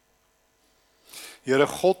Here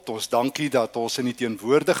God, ons dankie dat ons in die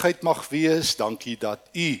teenwoordigheid mag wees. Dankie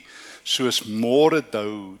dat U soos môre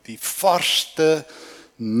dou die varsste,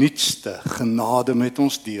 nuutste genade met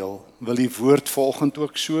ons deel. Wil U woord volgend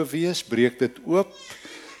ook so wees? Breek dit oop.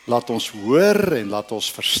 Laat ons hoor en laat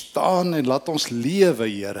ons verstaan en laat ons lewe,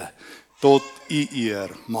 Here, tot U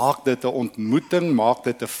eer. Maak dit 'n ontmoeting, maak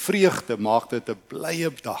dit 'n vreugde, maak dit 'n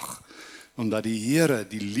blye dag. Omdat die Here,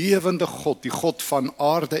 die lewende God, die God van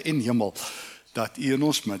aarde en hemel, dat U in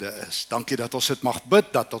ons midde is. Dankie dat ons dit mag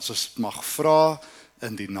bid, dat ons dit mag vra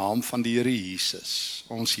in die naam van die Here Jesus,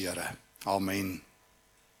 ons Here. Amen.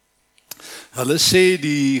 Hulle sê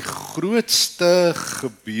die grootste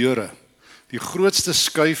gebeure, die grootste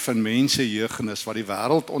skuif in mense jeugenis wat die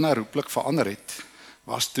wêreld onherroepelik verander het,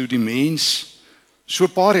 was toe die mens so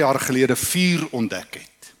 'n paar jaar gelede vuur ontdek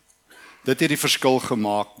het. Dit het die verskil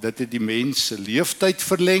gemaak, dit het die mens se leeftyd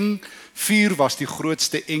verleng. Vuur was die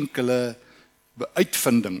grootste enkele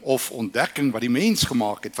uitvinding of ontdekking wat die mens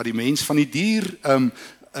gemaak het, wat die mens van die dier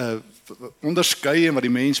onderskei en wat die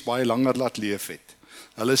mens baie langer laat leef het.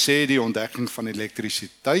 Hulle sê die ontdekking van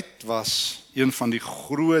elektrisiteit was een van die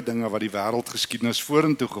groot dinge wat die wêreldgeskiedenis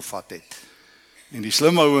vorentoe gevat het. En die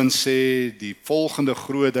slim ouens sê die volgende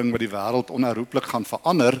groot ding wat die wêreld onherroepelik gaan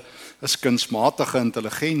verander is kunsmatige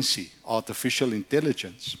intelligensie, artificial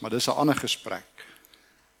intelligence, maar dis 'n ander gesprek.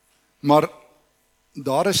 Maar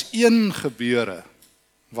daar is een gebeure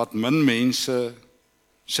wat min mense,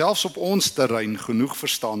 selfs op ons terrein, genoeg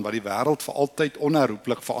verstaan, wat die wêreld vir altyd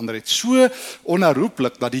onherroepelik verander het. So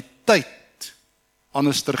onherroepelik dat die tyd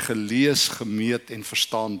anderster gelees, gemeet en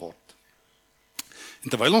verstaan word. En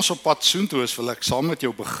terwyl ons op pad soontoe is, wil ek saam met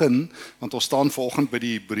jou begin, want ons staan vanoggend by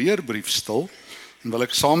die Hebreërbrief stil, en wil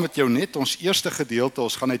ek saam met jou net ons eerste gedeelte,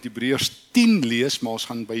 ons gaan uit Hebreërs 10 lees, maar ons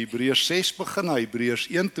gaan by Hebreërs 6 begin, na Hebreërs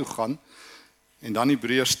 1 toe gaan, en dan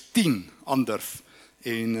Hebreërs 10 aandurf.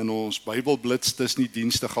 En in ons Bybelblits tussen die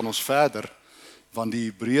dienste gaan ons verder, want die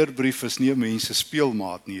Hebreërbrief is nie 'n mens se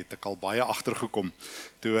speelmaat nie, het ek al baie agtergekom.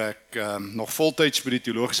 Toe ek nog voltyds by die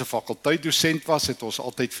teologiese fakulteit dosent was, het ons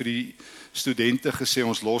altyd vir die studente gesê,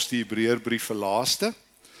 ons los die Hebreërbrief vir laaste,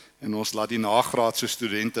 en ons laat die nagraadse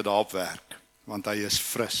studente daarop werk, want hy is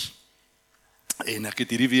fris. En ek het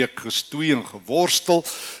hierdie week gestoei en geworstel.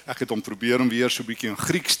 Ek het hom probeer om weer so 'n bietjie in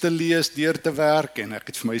Grieks te lees, deur te werk, en ek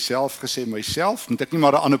het vir myself gesê, moet ek nie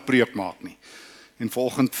maar 'n ander preek maak nie. En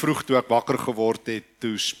volgende vroeg toe ek wakker geword het,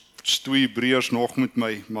 toe stoei Hebreërs nog met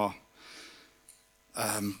my, maar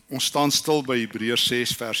ons staan stil by Hebreërs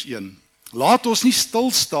 6 vers 1. Laat ons nie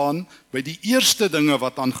stil staan by die eerste dinge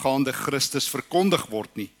wat aangaande Christus verkondig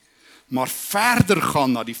word nie, maar verder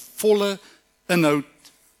gaan na die volle inhoud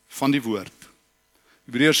van die woord.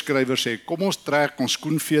 Hebreërs skrywer sê, kom ons trek ons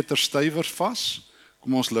skoenveter stywer vas,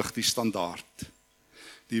 kom ons lig die standaard.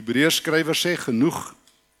 Die Hebreërs skrywer sê, genoeg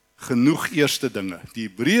eerste dinge. Die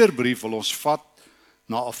Hebreërbrief wil ons vat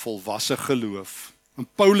na 'n volwasse geloof. In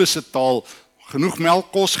Paulus se taal, genoeg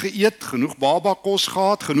melkkos geëet, genoeg babakos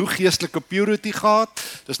gehad, genoeg geestelike purity gehad,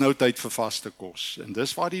 dis nou tyd vir vaste kos. En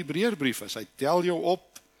dis waar die Hebreërbrief is, hy tel jou op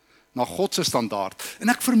na God se standaard. En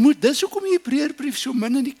ek vermoed, dis hoekom die Hebreërbrief so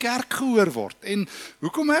min in die kerk gehoor word. En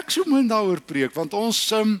hoekom ek so min daaroor preek, want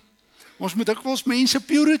ons moet dikwels mense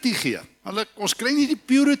purity gee. Ons kry nie die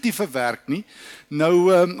purity verwerk nie.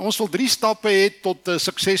 Nou, ons wil 3 stappe hê tot 'n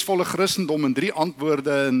suksesvolle Christendom in 3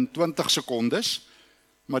 antwoorde in 20 sekondes.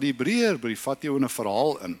 Maar die Hebreërbrief vat jou in 'n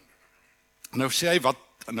verhaal in. Nou sê hy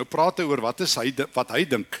nou praat hy oor wat hy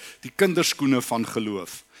dink, die kinderskoene van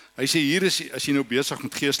geloof. Hy sê hier is jy nou besig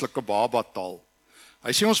met geestelike babataal.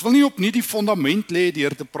 Hy sê ons wil nie opnuut die fondament lê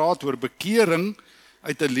deur te praat oor bekering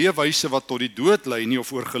uit 'n leefwyse wat tot die dood lei nie,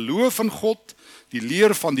 of oor geloof in God, die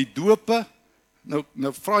leer van die dope. Nou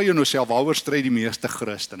vra jy nou self, waaroor stry die meeste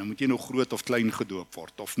Christene? Moet jy nou groot of klein gedoop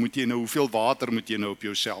word? Of moet jy nou, hoeveel water moet jy nou op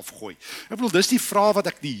jouself gooi? Ek bedoel, dis die vraag wat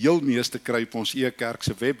ek die heel meeste kry op ons E-kerk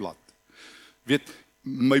se webblad. Weet,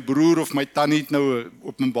 my broer of my tannie het nou 'n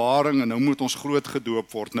openbaring en nou moet ons groot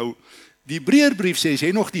gedoop word. Nou, die Hebreërbrief sê, as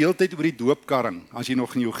jy nog die hele tyd oor die doopkarring, as jy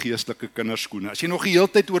nog in jou geestelike kinderskoene, as jy nog die hele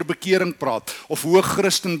tyd oor bekering praat, of hoe 'n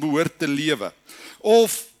Christen behoort te lewe,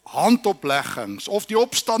 of handopleggings, of die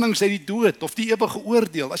opstandings uit die dood, of die ewige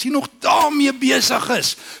oordeel, as jy nog daarmee besig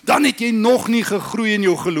is, dan het jy nog nie gegroei in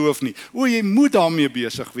jou geloof nie. Jy moet daarmee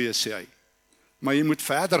besig wees, sê hy. Maar jy moet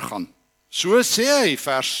verder gaan. So sê hy,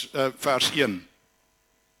 vers 1.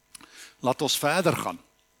 Laat ons verder gaan.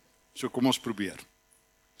 So kom ons probeer.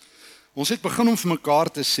 Ons het begin om vir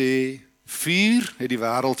mekaar te sê, vuur het die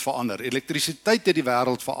wêreld verander, elektrisiteit het die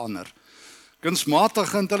wêreld verander,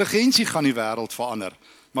 kunsmatige intelligensie gaan die wêreld verander.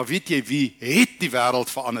 Maar weet jy wie het die wêreld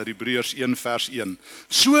verander? Hebreërs 1 vers 1.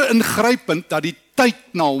 So ingrypend dat die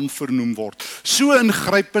tyd na hom vernoem word. So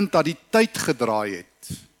ingrypend dat die tyd gedraai het.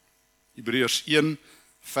 Hebreërs 1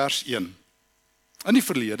 vers 1. In die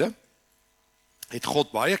verlede het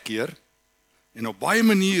God baie keer en op baie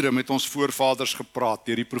maniere met ons voorvaders gepraat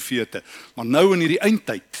deur die profete. Maar nou in hierdie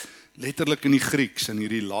eindtyd, letterlik in die Grieks, in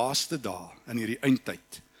hierdie laaste dae, in hierdie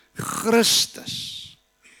eindtyd, Christus.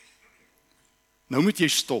 Nou moet jy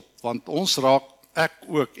stop, want ons raak, ek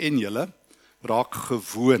ook en julle, raak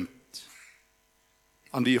gewoond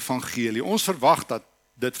aan die evangelie. Ons verwag dat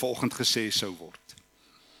dit vanoggend gesê sou word.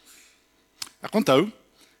 Ek onthou,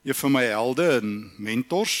 een van my helde en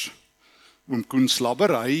mentors, oom Koen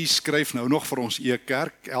Slabber, hy skryf nou nog vir ons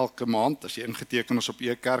E-kerk elke maand. As jy ingeteken is op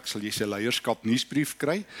E-kerk, sal jy sy leierskap nuusbrief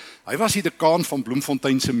kry. Hy was die dekaan van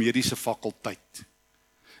Bloemfontein se mediese fakulteit.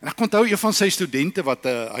 En ek onthou een van sy studente wat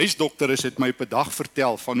 'n huisdokter is, het my op 'n dag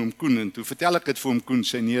vertel van oom Koen, en toe vertel ek dit vir oom Koen,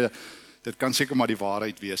 sê nee, dit kan seker maar die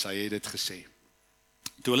waarheid wees, hy het dit gesê.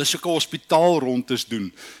 Toe hulle sulke hospitaalrondes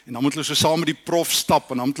doen, en dan moet hulle so saam met die prof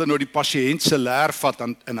stap, en dan moet hulle nou die pasiënt se leer vat,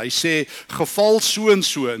 en hy sê, geval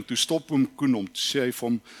so, en toe stop oom Koen om, toe sê hy vir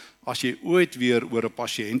hom, as jy ooit weer oor 'n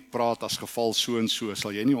pasiënt praat as geval so,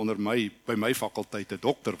 sal jy nie onder by my fakulteit 'n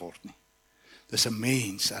dokter word nie. Dis 'n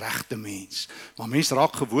mens, 'n regte mens, maar mens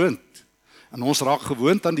raak gewoond, en ons raak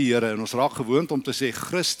gewoond aan die Here, en ons raak gewoond om te sê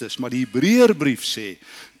Christus, maar die Hebreërbrief sê,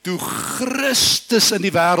 toe Christus in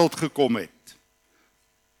die wêreld gekom het,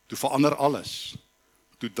 toe verander alles.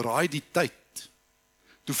 Toe draai die tyd.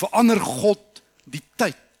 Toe verander God die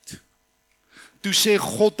tyd. Toe sê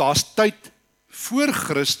God, daar's tyd voor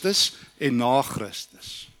Christus en na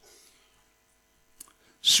Christus.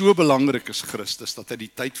 So belangrik is Christus dat hy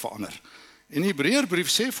die tyd verander. En die Hebreërbrief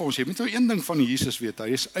sê vir ons, jy moet nou een ding van Jesus weet, hy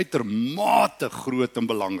is uitermate groot en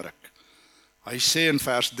belangrik. Hy sê in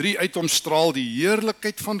vers 3, uit hom straal die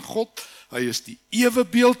heerlikheid van God, hy is die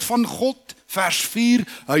ewebeeld van God. Vers 4,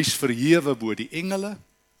 hy is verhewe bo die engele.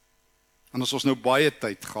 En as ons nou baie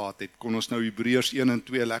tyd gehad het, kon ons nou Hebreërs 1 en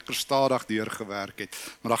 2 lekker stadig deurgewerk het,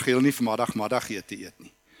 maar dan geel nie vanmiddag middagete eet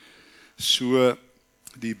nie. So,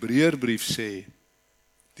 die Hebreërbrief sê,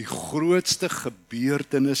 die grootste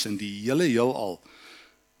gebeurtenis in die hele heelal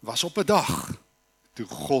was op 'n dag, toe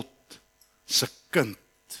God se kind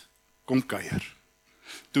kom kuier.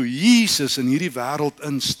 Toe Jesus in hierdie wêreld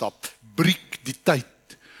instap, breek die tyd.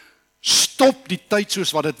 Stop die tyd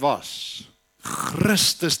soos wat dit was.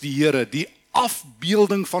 Christus die Here, die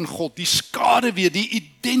afbeelding van God, die skaduwee, die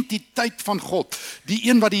identiteit van God, die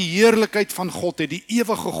een wat die heerlikheid van God het, die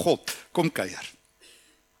ewige God, kom kuier.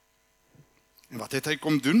 En wat het hy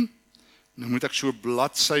kom doen? Nou moet ek so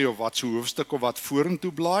bladsy of wat, so hoofstuk of wat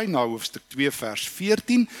vorentoe blaai, na hoofstuk 2 vers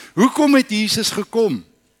 14. Hoekom het Jesus gekom?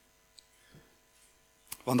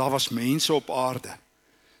 Want daar was mense op aarde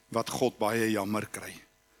wat God baie jammer kry.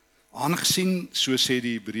 Aangesien, so sê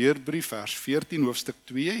die Hebreërbrief vers 14 hoofstuk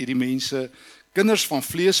 2, hierdie mense, kinders van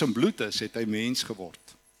vlees en bloed is, het hy mens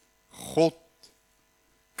geword. God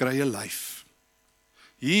kry 'n lyf.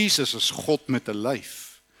 Jesus is God met 'n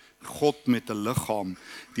lyf, God met 'n liggaam,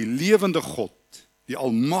 die lewende God, die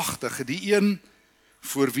almagtige, die een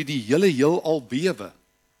voor wie die hele heelal bewe.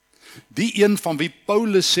 Die een van wie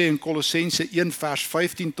Paulus sê in Kolossense 1 vers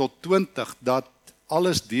 15 tot 20 dat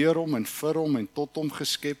alles deur hom en vir hom en tot hom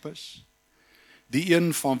geskep is. Die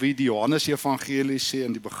een van wie die Johannes Evangelie sê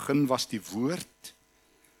in die begin was die woord,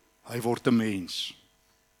 hy word 'n mens.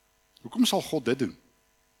 Hoekom sal God dit doen?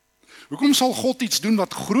 Hoekom sal God iets doen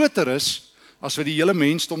wat groter is as wat die hele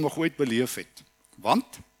mensdom nog ooit beleef het?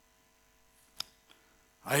 Want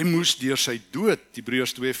hy moes deur sy dood,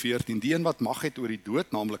 Hebreërs 2:14, die een wat mag het oor die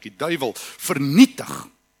dood, naamlik die duiwel, vernietig.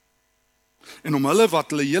 En om hulle wat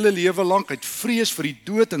hulle hele lewe lank uit vrees vir die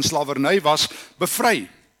dood en slawerny was, bevry.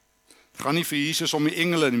 Het gaan nie vir Jesus om die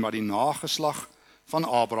engele nie, maar die nageslag van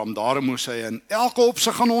Abraham. Daarom moes hy in elke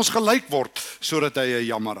opsig aan ons gelyk word, sodat hy 'n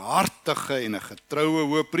jammerhartige en 'n getroue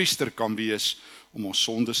hoëpriester kan wees om ons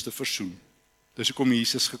sondes te versoen. Dis hoekom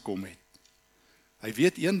Jesus gekom het. Hy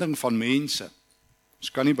weet een ding van mense. Ons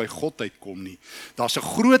kan nie by God uitkom nie. Daar's 'n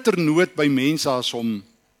groter nood by mense as om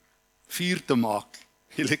vuur te maak,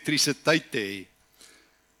 elektrisiteit te hê,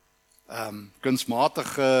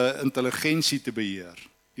 kunsmatige intelligensie te beheer.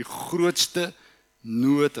 Die grootste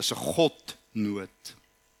nood is 'n Godnood.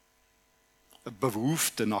 'n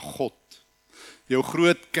Behoefte na God. Jou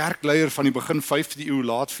groot kerkleier van die begin 5de eeu,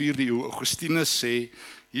 laat 4de eeu, Augustinus sê,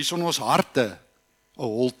 hier is in ons harte 'n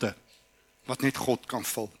holte wat net God kan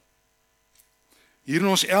vul. Hier in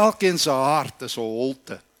ons elkeen se hart is 'n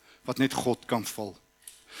holte wat net God kan vul.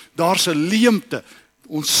 Daar's 'n leemte,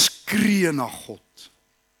 ons skree na God.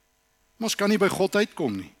 Ons kan nie by God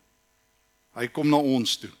uitkom nie. Hy kom na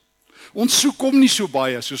ons toe. Ons soek hom nie so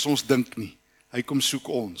baie soos ons dink nie. Hy kom soek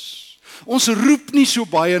ons. Ons roep nie so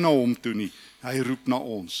baie na hom toe nie. Hy roep na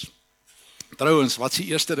ons. Trouwens, wat is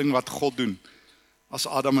die eerste ding wat God doen as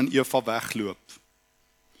Adam en Eva wegloop?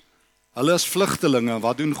 Hulle is vlugtelinge.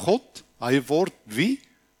 Wat doen God? Hy word wie?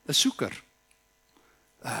 'n soeker.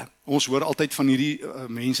 Ons hoor altyd van hierdie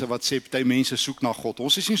mense wat sê, party mense soek na God.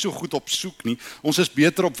 Ons is nie so goed op soek nie. Ons is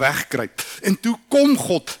beter op wegkruip. En toe kom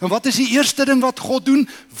God. En wat is die eerste ding wat God doen?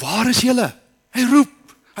 Waar is julle? Hy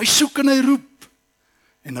roep. Hy soek en hy roep.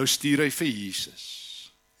 En nou stuur hy vir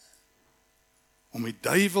Jesus. Om die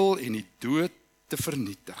duiwel en die dood te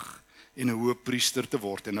vernietig. En 'n hoëpriester te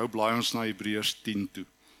word. En nou blaai ons na Hebreërs 10 toe.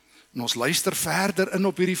 En ons luister verder in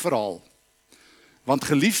op hierdie verhaal. Want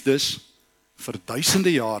geliefdes, vir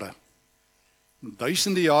duisende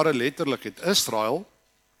jare letterlik het Israel,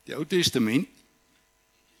 die Ou Testament,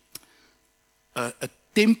 'n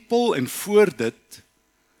tempel en voor dit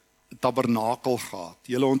 'n tabernakel gehad.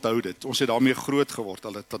 Julle onthou dit, ons het daarmee groot geword.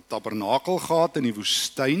 Hulle het 'n tabernakel gehad in die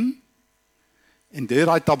woestyn. En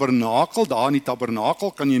daai tabernakel, daar in die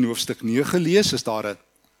tabernakel kan jy in hoofstuk 9 lees, is daar 'n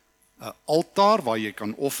altaar waar jy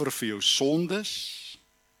kan offer vir jou sondes.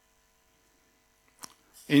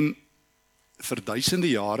 En vir duisende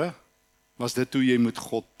jare was dit hoe jy met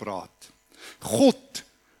God praat. God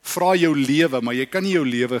vra jou lewe, maar jy kan nie jou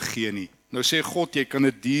lewe gee nie. Nou sê God, jy kan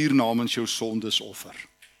 'n dier namens jou sondes offer.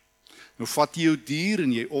 Nou vat jy jou dier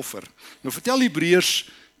en jy offer. Nou vertel Hebreërs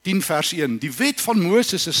 10 vers 1, die wet van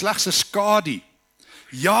Moses is slegs 'n skadu.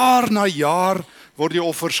 Jaar na jaar word die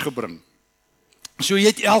offers gebring. So jy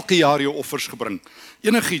het elke jaar jou offers gebring.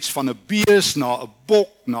 Enigiets van 'n bees na 'n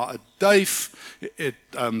bok, na 'n duif,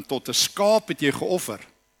 tot 'n skaap het jy geoffer.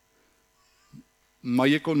 Maar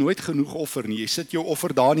jy kon nooit genoeg offer nie. Jy sit jou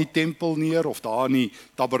offer daar in die tempel neer of daar in die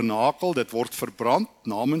tabernakel, dit word verbrand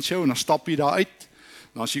namens jou en dan stap jy daar uit.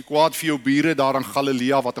 Dan as jy kwaad vir jou bure daar in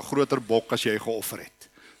Galilea wat 'n groter bok as jy geoffer het.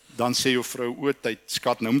 Dan sê jou vrou, o tyd,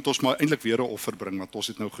 skat, nou moet ons maar eintlik weer 'n offer bring want ons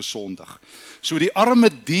het nou gesondig. So die arme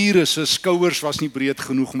diere se skouers was nie breed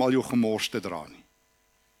genoeg om al jou gemors te dra nie.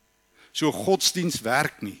 So godsdiens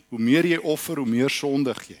werk nie. Hoe meer jy offer, hoe meer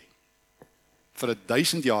sondig jy. Vir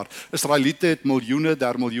 1000 jaar. Israeliete het miljoene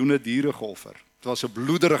der miljoene diere geoffer. Dit was 'n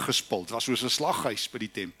bloederige spil. Dit was soos 'n slaghuis by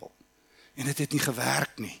die tempel. En dit het nie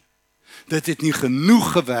gewerk nie. Dit het nie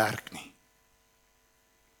genoeg gewerk nie.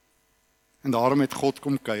 En daarom het God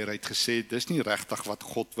kom kuier, hy het gesê, dis nie regtig wat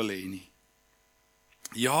God wil hê nie.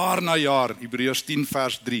 Jaar na jaar, Hebreërs 10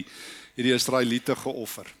 vers 3, het die Israeliete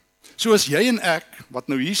geoffer. So as jy en ek, wat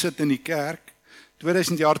nou hier sit in die kerk,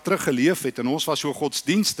 2000 jaar terug geleef het, en ons was so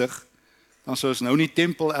godsdienstig, dan sou ons nou nie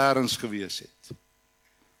tempel eers gewees het.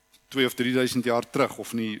 2 of 3000 jaar terug,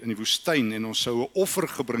 of in die woestyn, en ons sou 'n offer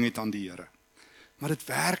gebring het aan die Here. Maar dit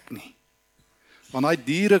werk nie. Want daai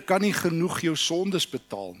diere kan nie genoeg jou sondes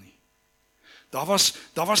betaal nie. Daar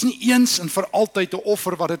was nie eens en vir altyd 'n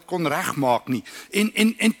offer wat dit kon regmaak nie.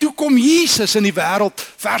 En toe kom Jesus in die wêreld,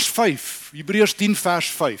 vers 5, Hebreërs 10 vers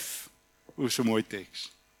 5. O, so mooi teks.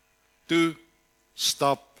 Toe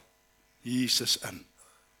stap Jesus in.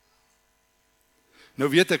 Nou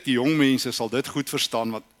weet ek die jong mense sal dit goed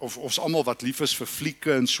verstaan of ons almal wat lief is vir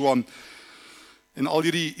flieke en so aan. En al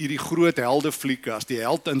hierdie groot helde flieke, as die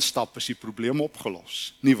held instap, is die probleem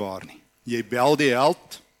opgelos. Nie waar nie. Jy bel die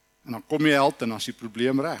held en dan kom die held en dan is die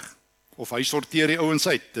probleem reg. Of hy sorteer die ouens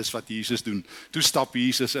uit, dis wat Jesus doen. Toe stap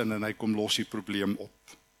Jesus in en hy kom los die probleem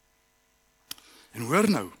op. En hoor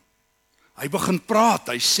nou, hy begin praat,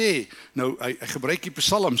 hy sê, nou hy gebruik die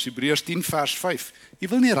psalms, Hebreërs 10 vers 5. Jy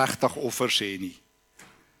wil nie regtig offers hê nie.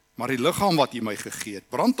 Maar die liggaam wat jy my gegee het,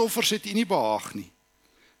 brandoffers het jy nie behaag nie.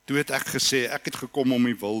 Toe het ek gesê, ek het gekom om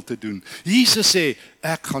die wil te doen. Jesus sê,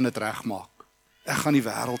 ek gaan dit regmaak. Ek gaan die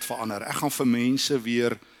wêreld verander. Ek gaan vir mense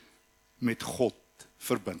weer met God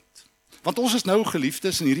verbind. Want ons is nou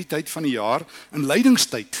geliefdes in hierdie tyd van die jaar, in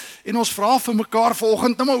lydingstyd. En ons vra vir mekaar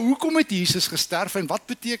vanoggend, nou maar hoekom het Jesus gesterf en wat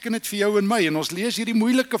beteken dit vir jou en my? En ons lees hierdie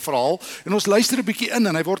moeilike verhaal en ons luister 'n bietjie in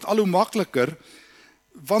en hy word al hoe makliker.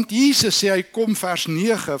 Want Jesus sê hy kom vers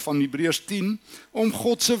 9 van Hebreërs 10 om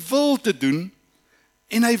God se wil te doen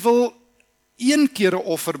en hy wil een keer 'n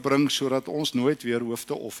offer bring sodat ons nooit weer hoef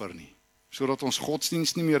te offer nie. Sodat ons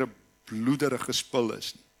godsdiens nie meer 'n bloederige spil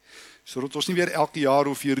is nie. Sodat ons nie weer elke jaar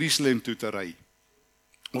hoef Jerusalem toe te ry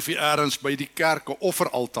of eers by die kerk 'n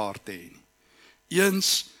offeraltaar te hê nie.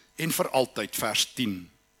 Eens en vir altyd vers 10.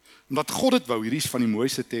 Omdat God dit wou, hierdie is van die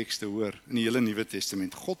mooiste tekste hoor in die hele Nuwe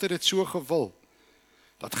Testament. God het dit so gewil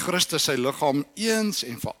dat Christus sy liggaam eens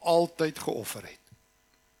en vir altyd geoffer het.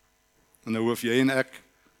 En nou hoef jy en ek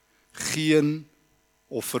geen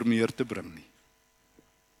offer meer te bring nie.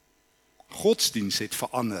 Godsdiens het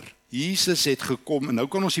verander. Jesus het gekom, en nou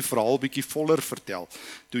kan ons die verhaal bietjie voller vertel.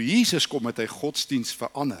 Toe Jesus kom, het hy godsdiens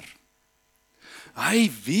verander.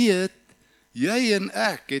 Hy weet, jy en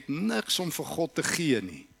ek het niks om vir God te gee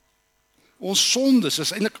nie. Ons sondes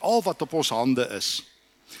is eintlik al wat op ons hande is.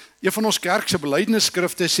 Een van ons kerk se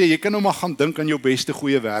belydenisskrifte sê, jy kan nou maar gaan dink aan jou beste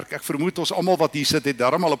goeie werk. Ek vermoed ons almal wat hier sit, het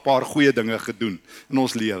darm al 'n paar goeie dinge gedoen in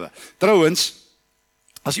ons lewe. Trouwens,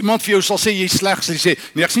 as iemand vir jou sal sê, jy is sleg, sal jy sê,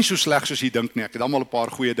 nee, ek is nie so sleg soos jy dink nie, ek het almal 'n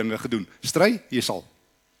paar goeie dinge gedoen. Stry, jy sal.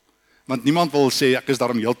 Want niemand wil sê, ek is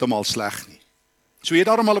darm heeltemal sleg nie. So jy het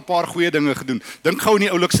darm al 'n paar goeie dinge gedoen. Dink gou aan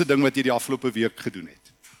die oulikste ding wat jy die afgelope week gedoen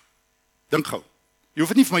het. Dink gou. Jy hoef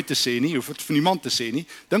dit nie vir my te sê nie, jy hoef dit vir niemand te sê nie.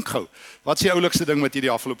 Dink gou, wat is die oulikste ding wat jy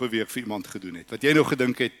die afgelope week vir iemand gedoen het? Wat jy nou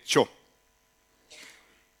gedink het, tjo.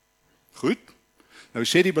 Goed? Nou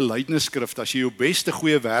sê die belydenisskrif, as jy jou beste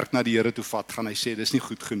goeie werk na die Here toe vat, gaan hy sê, dis nie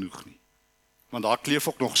goed genoeg nie. Want daar kleef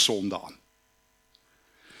ook nog sonde aan.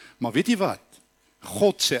 Maar weet jy wat?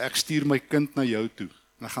 God sê, ek stuur my kind na jou toe.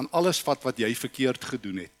 En ek gaan alles vat wat jy verkeerd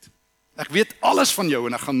gedoen het. Ek weet alles van jou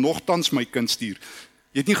en ek gaan nogtans my kind stuur.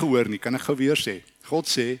 Jy het nie gehoor nie, kan ek gou weer sê. God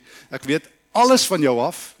sê, ek weet alles van jou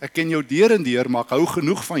af, ek ken jou deur en deur, maar ek hou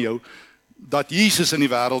genoeg van jou, dat Jesus in die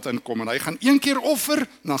wêreld inkom, en hy gaan een keer offer,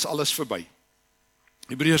 en dan is alles verby.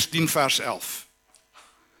 Hebreërs 10 vers 11,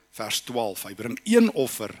 vers 12, hy bring een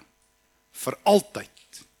offer, vir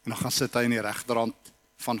altyd, en dan gaan sit hy in die regterhand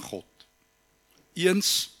van God.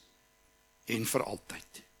 Eens, en vir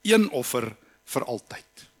altyd. Een offer, vir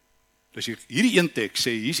altyd. Dus hierdie een teks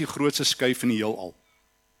sê, hier is die grootste skuif in die heelal.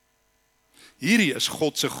 Hierdie is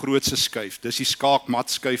God se grootste skuif. Dis die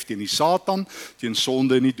skaakmatskuif teen die Satan, teen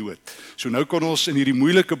sonde en die dood. So nou kan ons in hierdie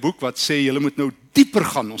moeilike boek wat sê julle moet nou dieper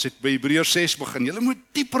gaan. Ons het by Hebreërs 6 begin. Julle moet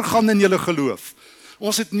dieper gaan in julle geloof.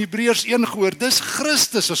 Ons het in Hebreërs 1 gehoor, dis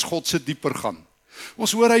Christus is God se dieper gaan.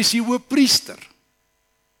 Ons hoor hy is die hoëpriester.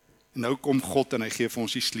 En nou kom God en hy gee vir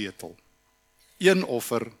ons die sleutel. Een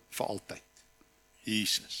offer vir altyd.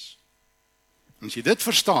 Jesus. En as jy dit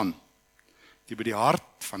verstaan, jy by die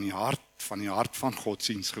hart van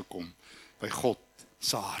godsdiens gekom, by God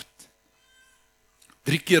se hart.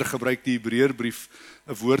 3 keer gebruik die Hebreërbrief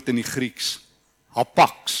 'n woord in die Grieks,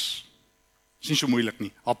 hapax. Dis nie so moeilik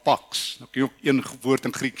nie, hapax. Nou ken jy ook een woord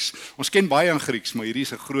in Grieks. Ons ken baie in Grieks, maar hierdie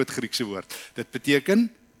is 'n groot Griekse woord. Dit beteken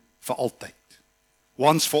vir altyd.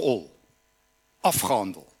 Once for all.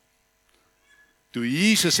 Afgehandel. Toe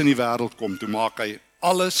Jesus in die wêreld kom, toe maak hy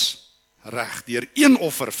alles reg. Deur een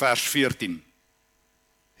offer, vers 14,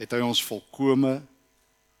 het hy ons volkome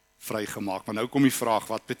vrygemaak. Maar nou kom die vraag,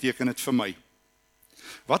 wat beteken dit vir my?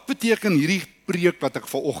 Wat beteken hierdie preek wat ek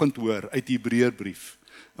vanoggend hoor uit die Hebreërbrief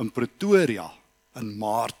in Pretoria in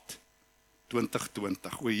Maart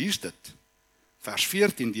 2020? O, hier's dit. Vers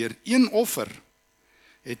 14, deur een offer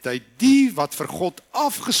het hy die wat vir God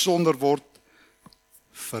afgesonder word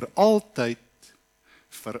vir altyd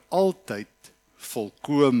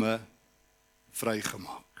volkome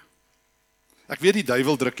vrygemaak. Ek weet die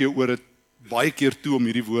duiwel druk jou oor dit baie keer toe om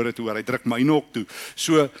hierdie woorde te hoor. Hy druk myne ook toe.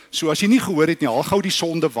 So as jy nie gehoor het nie, haal gou die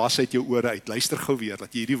sonde was uit jou ore uit. Luister gou weer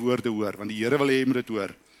dat jy hierdie woorde hoor, want die Here wil hê jy moet dit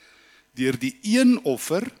hoor. Deur die een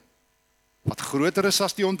offer wat groter is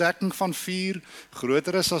as die ontdekking van vuur,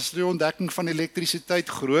 groter is as die ontdekking van elektrisiteit,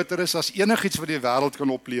 groter is as enigiets wat die wêreld kan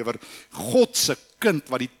oplewer. God se kind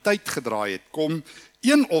wat die tyd gedraai het, kom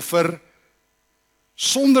een offer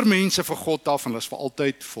sonder mense vir God af en hulle is vir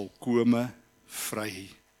altyd volkome vry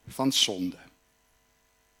van sonde.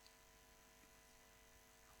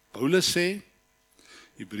 Paulus sê,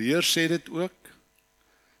 Hebreërs sê dit ook,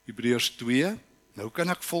 Hebreërs 2, nou kan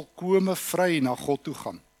ek volkome vry na God toe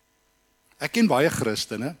gaan. Ek ken baie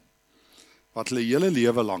Christene wat hulle hele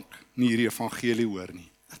lewe lank nie hierdie evangelie hoor nie.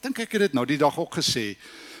 Ek dink ek het dit nou die dag ook gesê,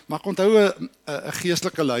 maar ek onthou 'n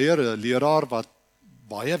geestelike leier, 'n leraar wat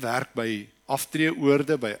baie werk by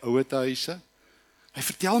aftreeoorde by ouetehuise. Hy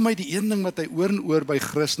vertel my die een ding wat hy oor en oor by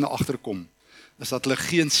Christene agterkom, is dat hulle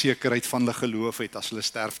geen sekerheid van hulle geloof het as hulle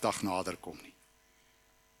sterfdag naderkom nie.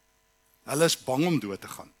 Hulle is bang om dood te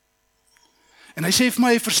gaan. En hy sê vir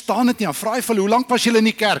my, hy verstaan dit nie. Hy vra vir hoe lank was julle in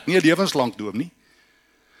die kerk? Nie lewenslank doop nie.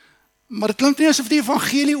 Maar dit klink nie asof die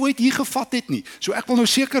evangelie ooit hier gevat het nie. So ek wil nou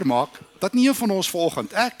seker maak dat nie een van ons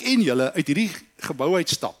vanoggend, ek en julle uit hierdie gebou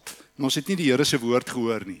uitstap. En ons het nie die Here se woord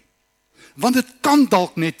gehoor nie. Want dit kan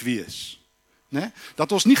dalk net wees, né,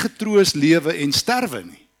 dat ons nie getroos lewe en sterwe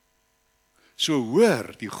nie. So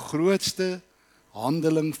hoor, die grootste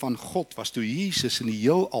handeling van God was toe Jesus in die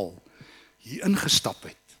heelal hier ingestap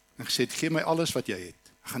het. En gesê het, gee my alles wat jy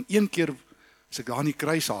het. Ek gaan een keer, as ek daar in die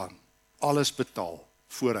kruis hang, alles betaal,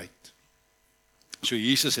 vooruit. So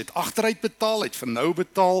Jesus het agteruit betaal, hy het vir nou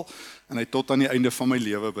betaal en hy het tot aan die einde van my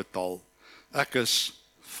lewe betaal. Ek is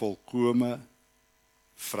volkome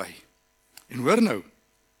vry. En hoor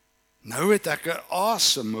nou het ek 'n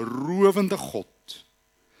asemrowende God.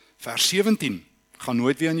 Vers 17, gaan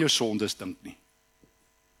nooit weer aan jou sondes dink nie.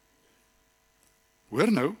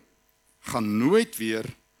 Hoor nou, gaan nooit weer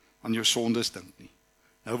aan jou sondes dink nie.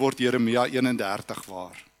 Nou word Jeremia 31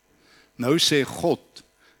 waar. Nou sê God,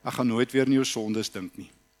 ek gaan nooit weer aan jou sondes dink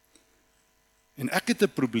nie. En ek het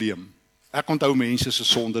 'n probleem. Ek onthou mense se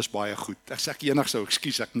sondes baie goed. Ek sê ek enigste,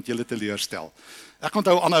 ekskuus, ek moet julle teleurstel. Ek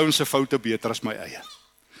onthou ander ouens se foute beter as my eie.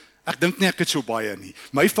 Ek dink nie ek het so baie nie.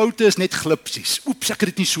 My foute is net glipsies. Oeps, ek het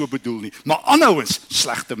dit nie so bedoel nie. Maar ander ouens,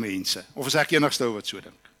 slegte mense. Of is ek enigste ou wat so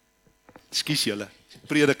dink? Ekskuus julle.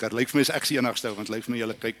 Prediker, lyk vir my is ek se enigste ou, want lyk vir my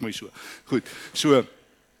julle kyk my so. Goed. So,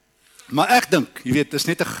 maar ek dink, jy weet, dis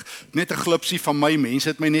net 'n glipsie van my. Mense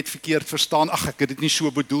het my net verkeerd verstaan. Ag, ek het dit nie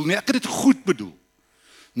so bedoel nie. Ek het dit goed bedoel.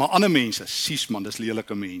 Maar ander mense, sies man, dis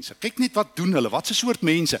lelike mense. Kyk net wat doen hulle, wat 'n soort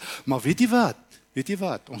mense. Maar weet jy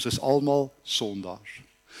wat? Ons is almal sondaars.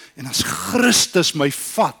 En as Christus my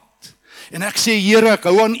vat, en ek sê, Here, ek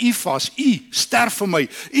hou aan U vas, U sterf vir my,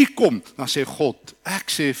 U kom, dan sê God, ek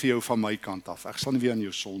sê vir jou van my kant af, ek sal nie weer aan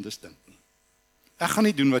jou sondes dink nie. Ek gaan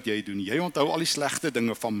nie doen wat jy doen nie. Jy onthou al die slegte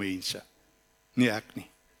dinge van mense. Nie ek nie.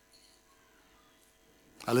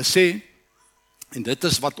 Hulle sê, en dit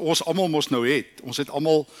is wat ons almal mos nou het. Ons het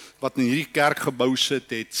almal wat in hierdie kerkgebou sit,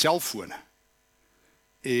 het selfone.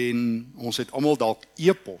 En ons het almal dalk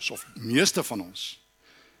e-pos, of meeste van ons.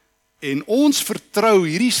 En ons vertrou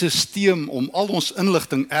hierdie stelsel om al ons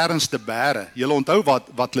inligting ergens te bære. Julle onthou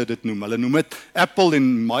wat hulle dit noem. Hulle noem dit, Apple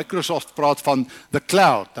en Microsoft praat van the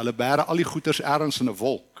cloud. Hulle bære al die goeders ergens in 'n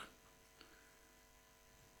wolk.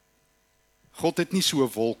 God het nie so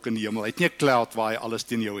 'n wolk in die hemel. Hy het nie 'n cloud waar hy alles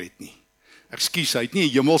teen jou het nie. Ekskuus, hy het nie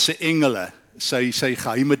 'n hemelse engele, sy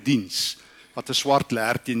geheime diens wat 'n swart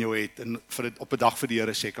lêer teen jou het en op 'n dag vir die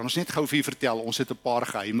Here sê, kan ons net gou vir u vertel, ons het 'n paar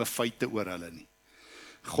geheime feite oor hulle nie.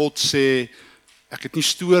 God sê, ek het nie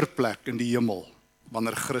stoorplek in die hemel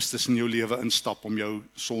wanneer Christus in jou lewe instap om jou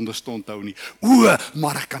sondes te onthou nie.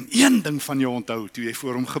 Maar ek kan een ding van jou onthou, toe jy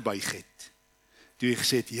voor hom gebuig het. Toe jy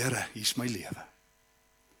gesê het, Here, hier is my lewe.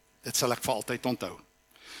 Dit sal ek vir altyd onthou.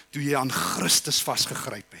 Toe jy aan Christus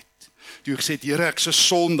vasgegryp het. Toe jy gesê het, Here, ek is 'n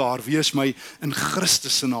sondaar, wees my in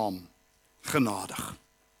Christus se naam genadig.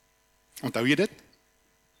 Onthou jy dit?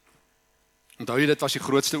 Onthou jy dit was die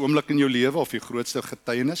grootste oomblik in jou lewe of die grootste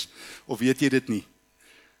getuienis, of weet jy dit nie?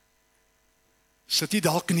 Sit jy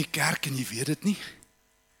dalk in die kerk en jy weet dit nie?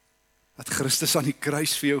 Dat Christus aan die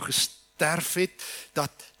kruis vir jou gesterf het,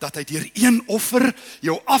 dat hy deur een offer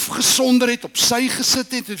jou afgesonder het, op sy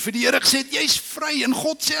gesit het en vir die Here gesê het, jy's vry, en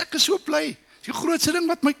God sê, ek is so bly. Dis die grootste ding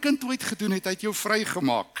wat my kind ooit gedoen het, hy het jou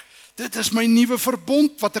vrygemaak. Dit is my nuwe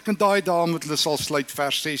verbond wat ek in daai dae met hulle sal sluit,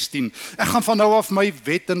 vers 16. Ek gaan van nou af my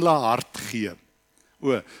wet in hulle hart gee.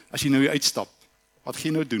 As jy nou uitstap, wat gaan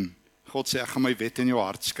jy nou doen? God sê, ek gaan my wet in jou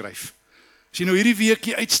hart skryf. As jy nou hierdie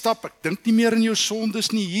weekie uitstap, ek dink nie meer in jou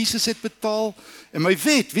sondes nie, Jesus het betaal, en my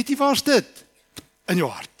wet, weet jy waar is dit? In jou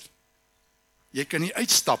hart. Jy kan nie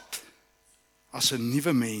uitstap as 'n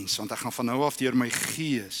nuwe mens, want ek gaan van nou af deur my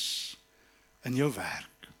gees in jou werk.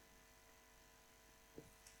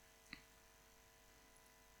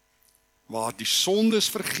 Waar die sondes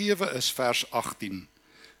vergewe is, vers 18,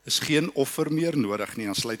 is geen offer meer nodig nie.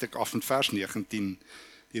 Dan sluit ek af in vers 19.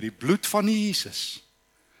 Deur die bloed van Jesus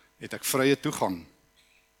het ek vrye toegang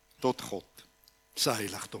tot God, sy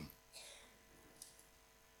heiligdom.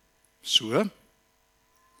 So,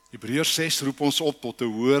 Hebreërs 6 roep ons op tot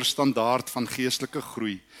 'n hoër standaard van geestelike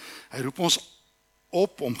groei. Hy roep ons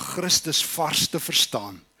op om Christus vars te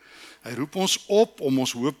verstaan. Hy roep ons op om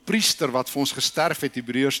ons hoëpriester wat vir ons gesterf het,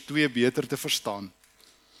 Hebreërs 2, beter te verstaan.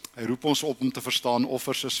 Hy roep ons op om te verstaan,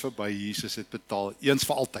 offers is verby, Jesus het betaal, eens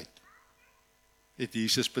vir altyd het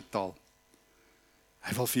Jesus betaal.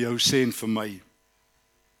 Hy wil vir jou sê en vir my,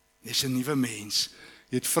 jy's 'n nuwe mens,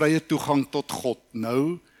 jy het vrye toegang tot God,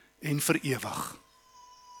 nou en vir ewig.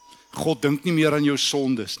 God dink nie meer aan jou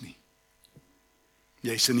sondes nie.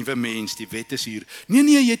 Jy's 'n nuwe mens, die wet is hier. Nee,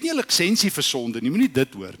 jy het nie 'n lisensie vir sonde nie, moenie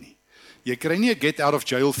dit hoor nie. Jy kry nie 'n get out of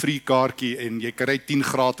jail free kaartjie en jy kry 10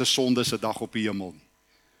 gratis sondes 'n dag op die hemel nie.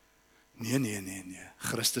 Nee.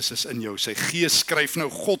 Christus is in jou. Sy gees skryf nou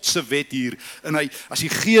God se wet hier. En as die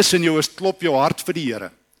gees in jou is, klop jou hart vir die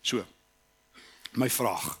Here. So. My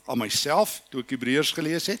vraag aan myself toe ek Hebreërs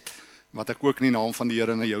gelees het, wat ek ook in die naam van die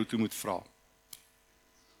Here na jou toe moet vra.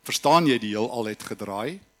 Verstaan jy die heelal het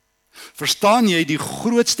gedraai? Verstaan jy die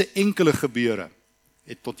grootste enkele gebeure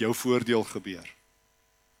het tot jou voordeel gebeur?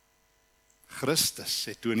 Christus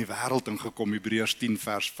het toe in die wêreld ingekom, Hebreërs 10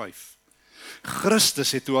 vers 5.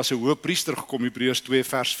 Christus het toe as 'n hoëpriester gekom, Hebreërs 2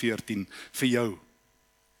 vers 14, vir jou.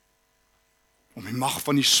 Om die mag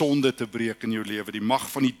van die sonde te breek in jou lewe, die mag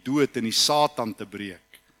van die dood en die Satan te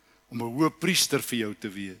breek, om 'n hoëpriester vir jou te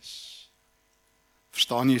wees.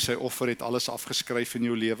 Verstaan jy, sy offer het alles afgeskryf in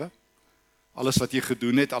jou lewe? Alles wat jy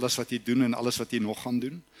gedoen het, alles wat jy doen en alles wat jy nog gaan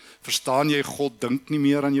doen? Verstaan jy, God dink nie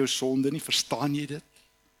meer aan jou sonde nie? Verstaan jy dit?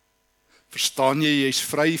 Verstaan jy, jy's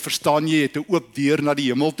vry? Verstaan jy, jy het 'n oop deur na die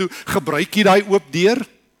hemel toe? Gebruik jy daai oop deur?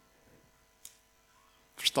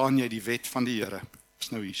 Verstaan jy die wet van die Here?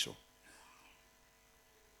 Is nou hierso.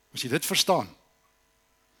 As jy dit verstaan,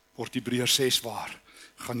 word Hebreërs 6 waar,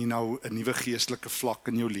 gaan jy nou 'n nuwe geestelike vlak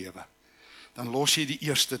in jou lewe. Dan los jy die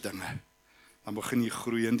eerste dinge, dan begin jy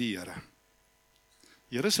groei in die Here.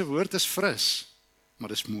 Die Here se woord is fris, maar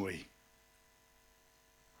dis mooi.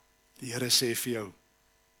 Die Here sê vir jou,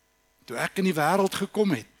 toe ek in die wêreld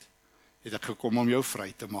gekom het, het ek gekom om jou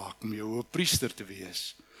vry te maak, om jou 'n priester te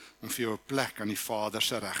wees, om vir jou 'n plek aan die Vader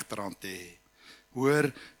se regterhand te hê.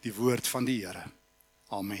 Hoor die woord van die Here.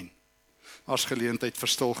 Amen. As geleentheid vir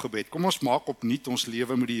stil gebed. Kom ons maak opnuut ons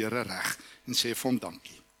lewe met die Here reg en sê vir hom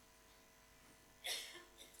dankie.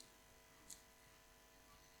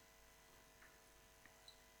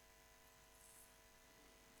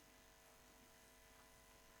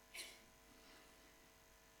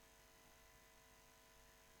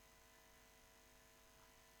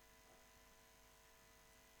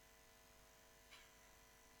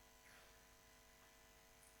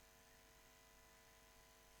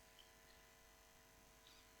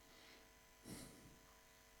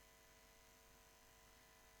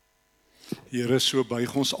 Here, so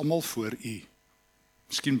buig ons almal voor U.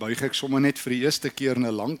 Miskien buig ek sommer net vir die eerste keer in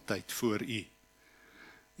 'n lang tyd voor U.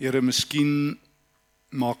 Here, miskien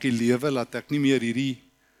maak U lewe dat ek nie meer hierdie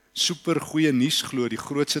super goeie nuus glo, die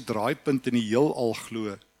grootste draaipunt in die heelal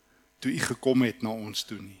glo, toe U gekom het na ons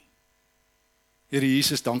toe nie. Here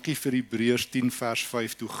Jesus, dankie vir Hebreërs 10 vers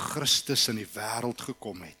 5, toe Christus in die wêreld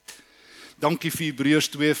gekom het. Dankie vir Hebreërs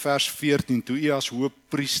 2 vers 14, toe U as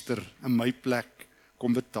hoëpriester in my plek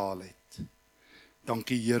kom betaal het.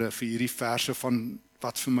 Dankie Here vir hierdie verse van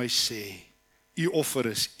wat vir my sê, U offer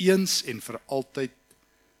is eens en vir altyd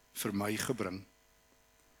vir my gebring.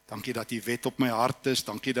 Dankie dat U wet op my hart is,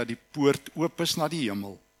 dankie dat die poort oop is na die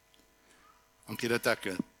hemel. Dankie dat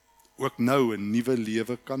ek ook nou 'n nuwe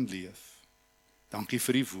lewe kan leef. Dankie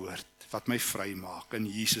vir die woord wat my vry maak in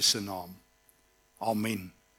Jesus se naam. Amen.